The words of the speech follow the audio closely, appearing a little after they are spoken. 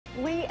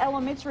Lee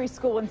Elementary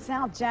School in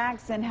South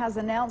Jackson has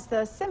announced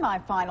the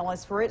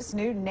semifinalists for its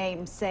new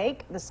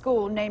namesake. The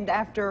school, named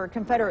after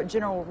Confederate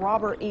General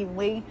Robert E.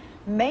 Lee,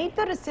 made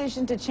the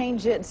decision to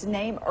change its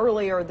name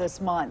earlier this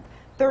month.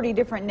 30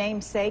 different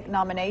namesake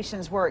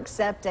nominations were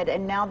accepted,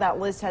 and now that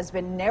list has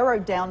been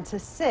narrowed down to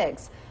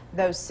 6.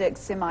 Those 6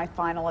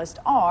 semifinalists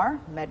are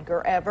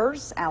Medgar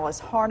Evers, Alice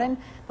Hardin,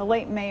 the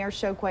late Mayor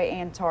Chokwe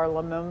Antar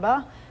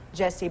Lumumba,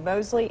 Jesse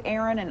Mosley,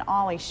 Aaron and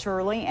Ollie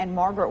Shirley, and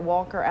Margaret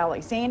Walker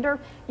Alexander.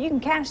 You can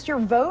cast your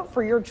vote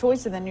for your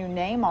choice of the new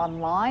name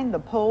online. The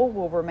poll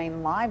will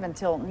remain live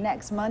until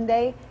next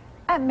Monday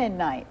at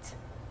midnight.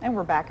 And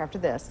we're back after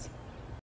this.